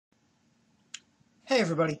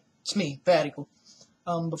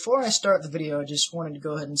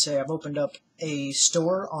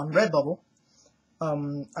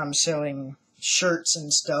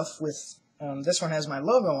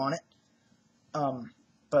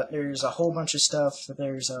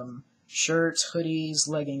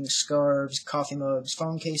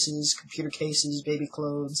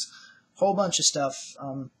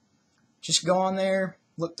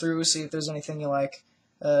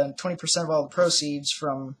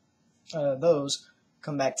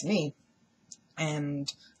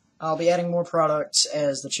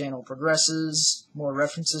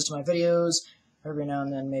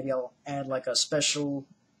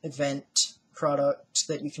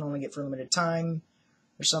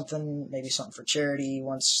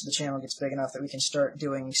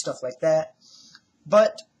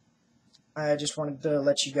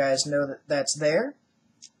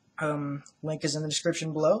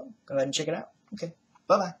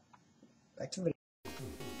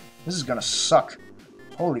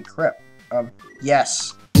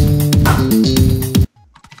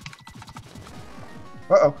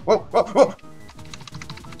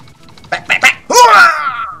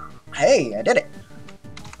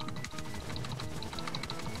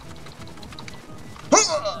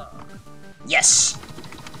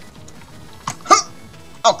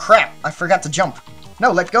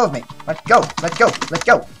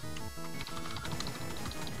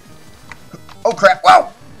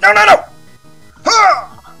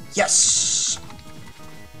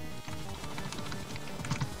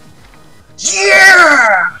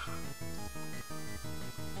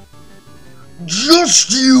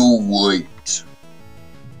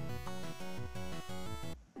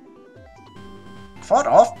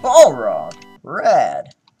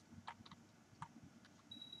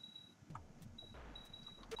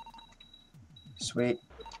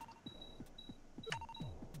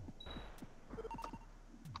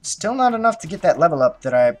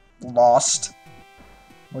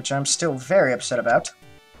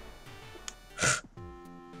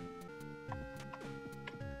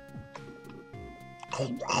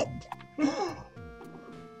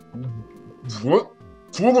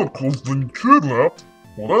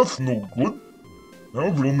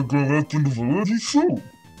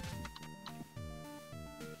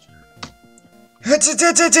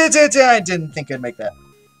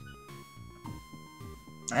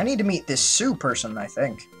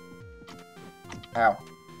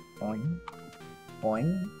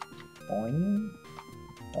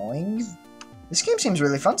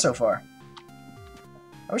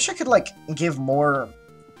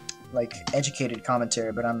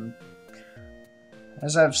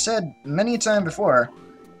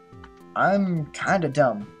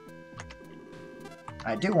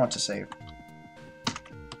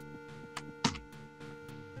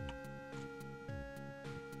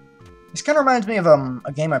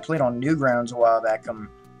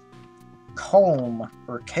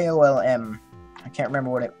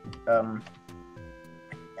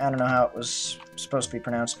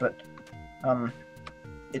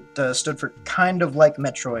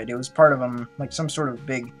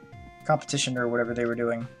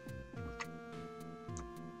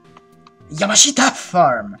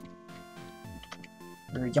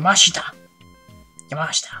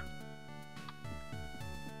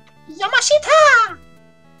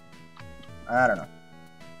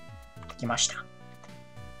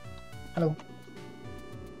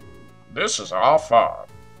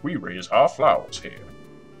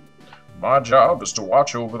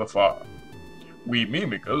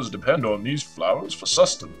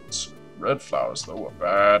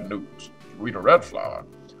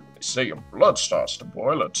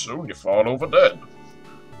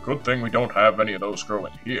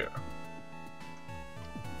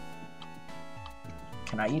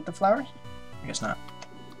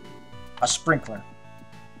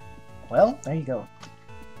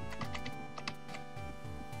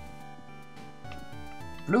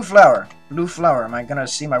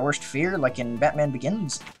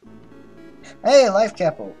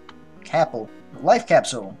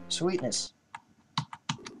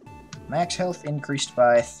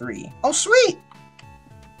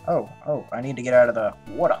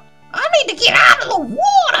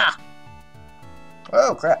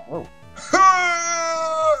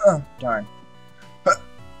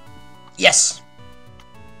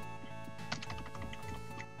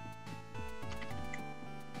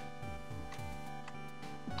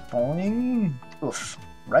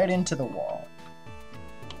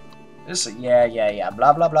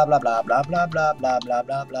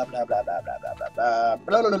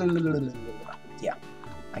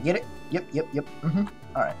I get it. Yep.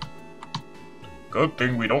 Alright. Good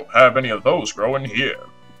thing we don't have any of those growing here.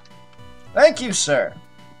 Thank you, sir.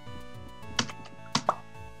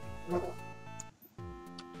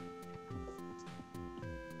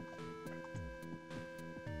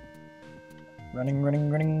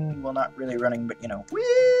 Running. Well, not really running, but you know.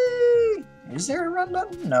 Whee! Is there a run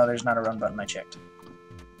button? No, there's not a run button. I checked.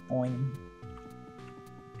 Boing.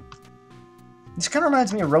 This kind of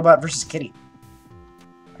reminds me of Robot vs. Kitty.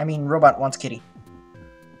 I mean, Robot wants Kitty.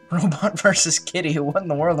 Robot versus Kitty. What in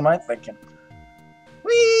the world am I thinking?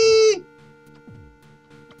 Whee!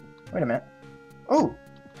 Wait a minute. Oh!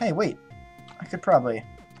 Hey, wait. I could probably...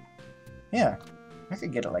 Yeah. I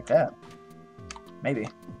could get it like that. Maybe.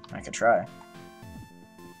 I could try.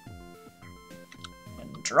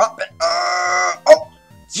 And drop it. Oh!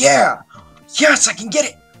 Yeah! Yes, I can get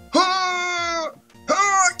it!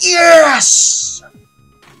 Yes!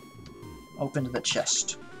 Open to the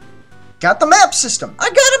chest. Got the map system! I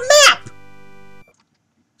got a map!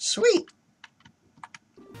 Sweet.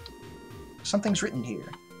 Something's written here.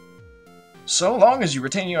 So long as you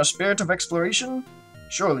retain your spirit of exploration,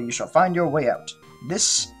 surely you shall find your way out.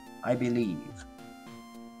 This, I believe.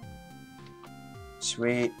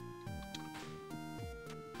 Sweet.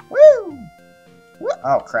 Woo!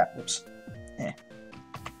 Oh, crap. Whoops. Eh.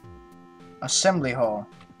 Assembly hall.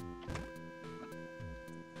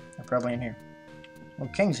 They're probably in here. Oh,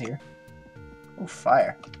 King's here. Oh,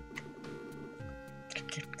 fire.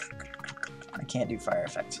 I can't do fire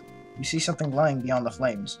effects. You see something lying beyond the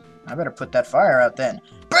flames. I better put that fire out then.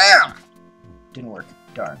 BAM! Didn't work.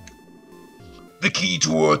 Darn. The key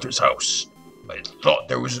to Arthur's house. I thought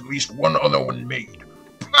there was at least one other one made.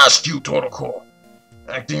 Blast you, Total Core.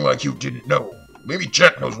 Acting like you didn't know. Maybe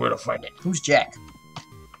Jack knows where to find it. Who's Jack?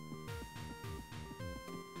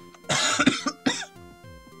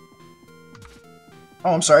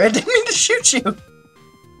 Oh, I'm sorry. I didn't mean to shoot you.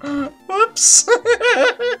 Whoops.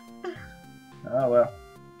 Oh, well.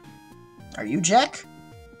 Are you Jack?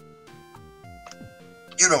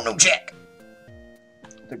 You don't know Jack.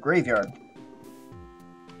 The graveyard.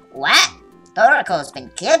 What? Toriko's been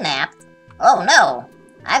kidnapped? Oh no!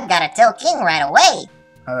 I've gotta tell King right away!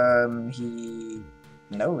 He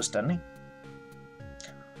knows, doesn't he?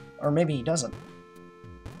 Or maybe he doesn't.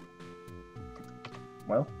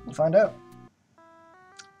 Well, we'll find out.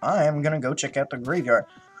 I am gonna go check out the graveyard.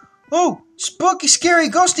 Oh! Spooky, scary,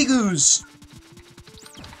 ghosty goos!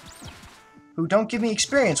 Who don't give me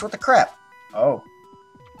experience, what the crap? Oh.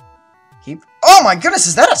 Keep... Oh my goodness,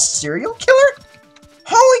 is that a serial killer?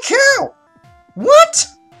 Holy cow! What?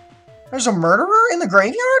 There's a murderer in the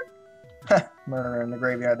graveyard? Murderer in the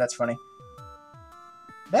graveyard, that's funny.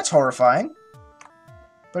 That's horrifying.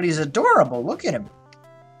 But he's adorable, look at him.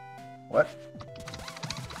 What?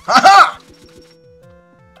 Ha-ha!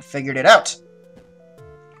 I figured it out.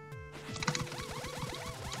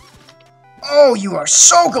 Oh, you are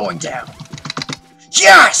so going down!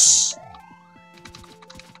 Yes!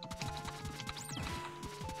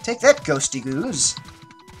 Take that, ghosty goose.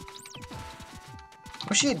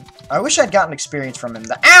 I wish I'd gotten experience from him.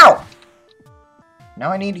 Ow!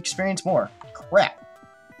 Now I need experience more. Crap.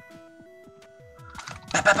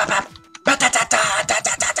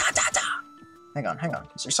 Hang on.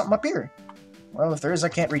 Is there something up here? Well, if there is, I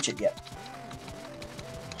can't reach it yet.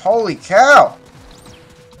 Holy cow!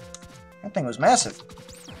 That thing was massive.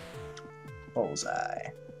 Bullseye.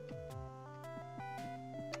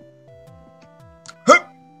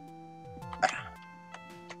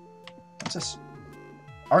 What's this?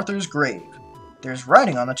 Arthur's grave. There's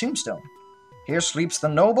writing on the tombstone. Here sleeps the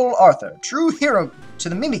noble Arthur, true hero to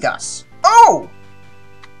the Mimikas. Oh!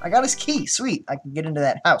 I got his key. Sweet. I can get into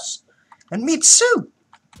that house. And meet Sue!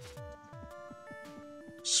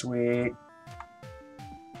 Sweet.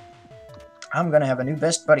 I'm gonna have a new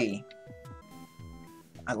best buddy.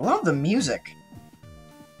 I love the music.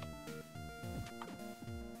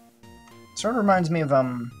 Sort of reminds me of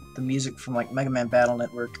the music from like Mega Man Battle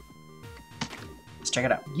Network. Let's check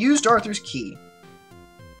it out. Used Arthur's key.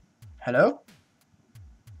 Hello?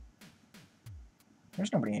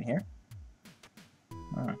 There's nobody in here.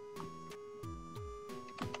 Oh.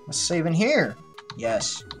 Let's save in here.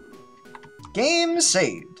 Yes. Game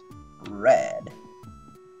saved. Red.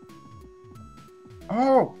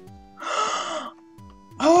 Oh!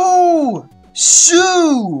 Oh!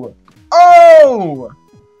 Sue! Oh!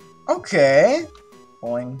 Okay.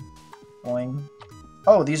 Boing. Boing.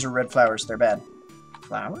 Oh, these are red flowers. They're bad.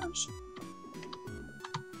 Flowers?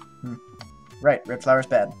 Right, red flowers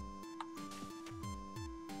bad.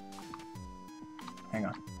 Hang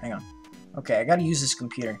on. Okay, I gotta use this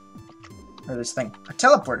computer. Or this thing. A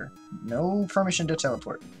teleporter. No permission to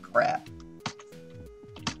teleport. Crap.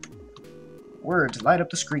 Words light up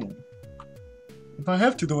the screen. If I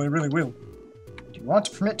have to, though, I really will. Do you want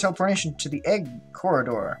to permit teleportation to the egg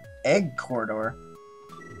corridor? Egg corridor?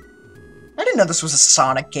 I didn't know this was a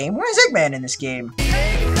Sonic game. Why is Eggman in this game?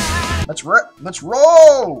 Let's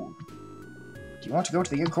roll! Do you want to go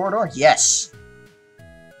to the egg corridor? Yes.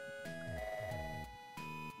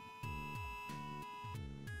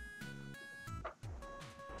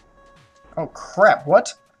 Oh crap,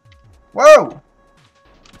 what? Whoa!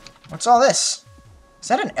 What's all this? Is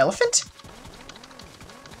that an elephant?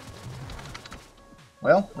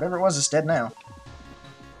 Well, whatever it was is dead now.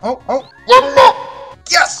 Oh, oh!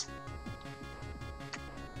 Yes!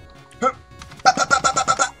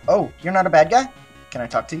 Oh, you're not a bad guy? Can I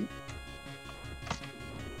talk to you?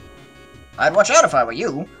 I'd watch out if I were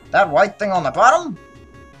you. That white thing on the bottom?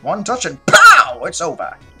 One touch and POW! It's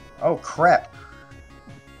over. Oh crap.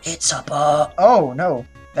 It's a bug. Oh no,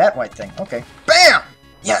 that white thing. Okay. BAM!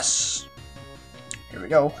 Yes! Here we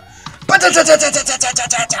go.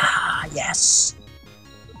 Yes!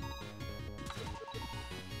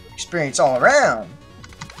 Experience all around.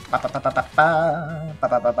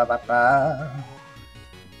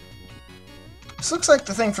 This looks like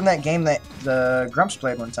the thing from that game that the Grumps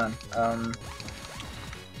played one time. The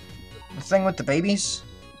thing with the babies?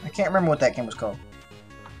 I can't remember what that game was called.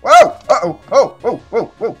 Whoa! Uh-oh! Oh! Whoa! Whoa!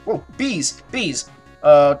 Whoa! Whoa! Bees! Bees!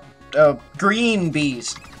 Green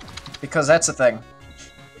bees. Because that's a thing.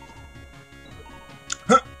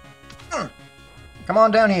 Come on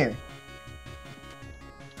down here.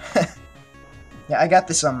 Yeah, I got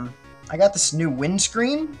this new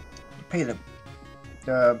windscreen. Pay the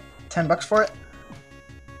 $10 for it.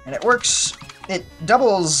 And it works, it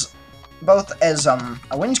doubles both as a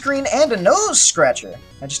windscreen and a nose scratcher.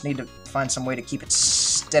 I just need to find some way to keep it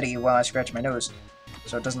steady while I scratch my nose,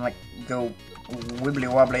 so it doesn't like go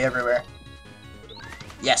wibbly wobbly everywhere.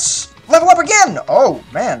 Yes! Level up again! Oh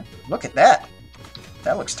man, look at that.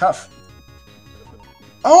 That looks tough.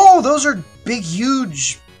 Oh, those are big,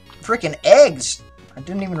 huge freaking eggs. I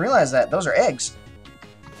didn't even realize that. Those are eggs.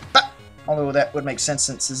 Bah! Although that would make sense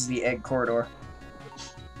since this is the egg corridor.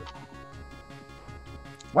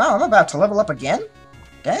 Wow, I'm about to level up again?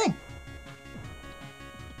 Dang.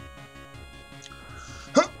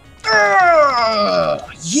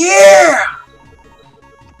 Yeah!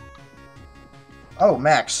 Oh,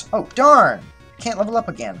 Max. Oh, darn. I can't level up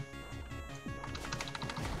again.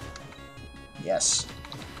 Yes.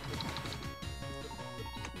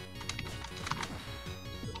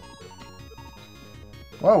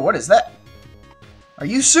 Whoa, what is that? Are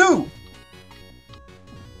you Sue?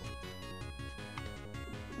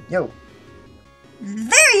 Yo.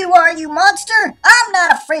 There you are, you monster! I'm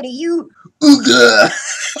not afraid of you! Ooga!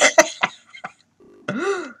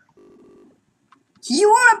 You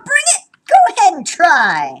wanna bring it? Go ahead and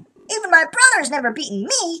try! Even my brother's never beaten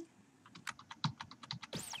me!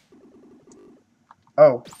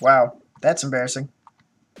 Oh, wow. That's embarrassing.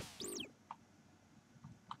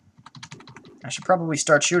 I should probably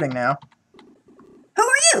start shooting now. Who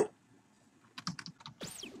are you?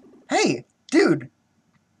 Hey, dude!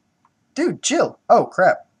 Dude, chill. Oh,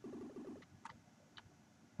 crap.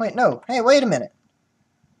 Wait, no. Hey, wait a minute.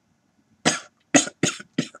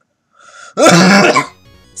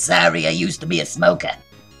 Sorry, I used to be a smoker.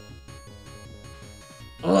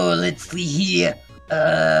 Oh, let's see here.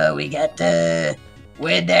 We got,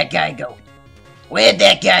 where'd that guy go? Where'd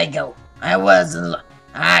that guy go?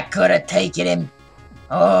 I could have taken him.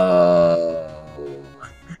 Oh.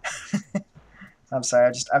 I'm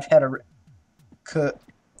sorry, I've had a...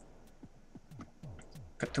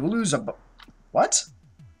 Cthulhu's a... What?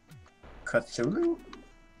 Cthulhu?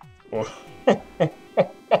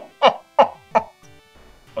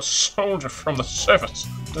 A soldier from the service.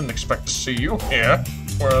 Didn't expect to see you here.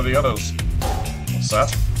 Where are the others? What's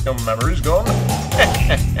that? Your memory's gone?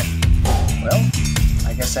 Well,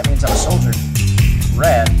 I guess that means I'm a soldier.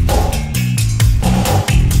 Rad.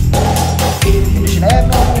 Condition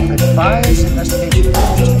abnormal, advise investigation.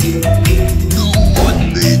 No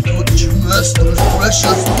one may touch Master's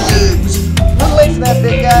precious things. A little late for that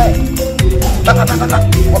big guy.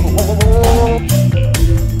 Whoa, whoa, whoa, whoa, whoa.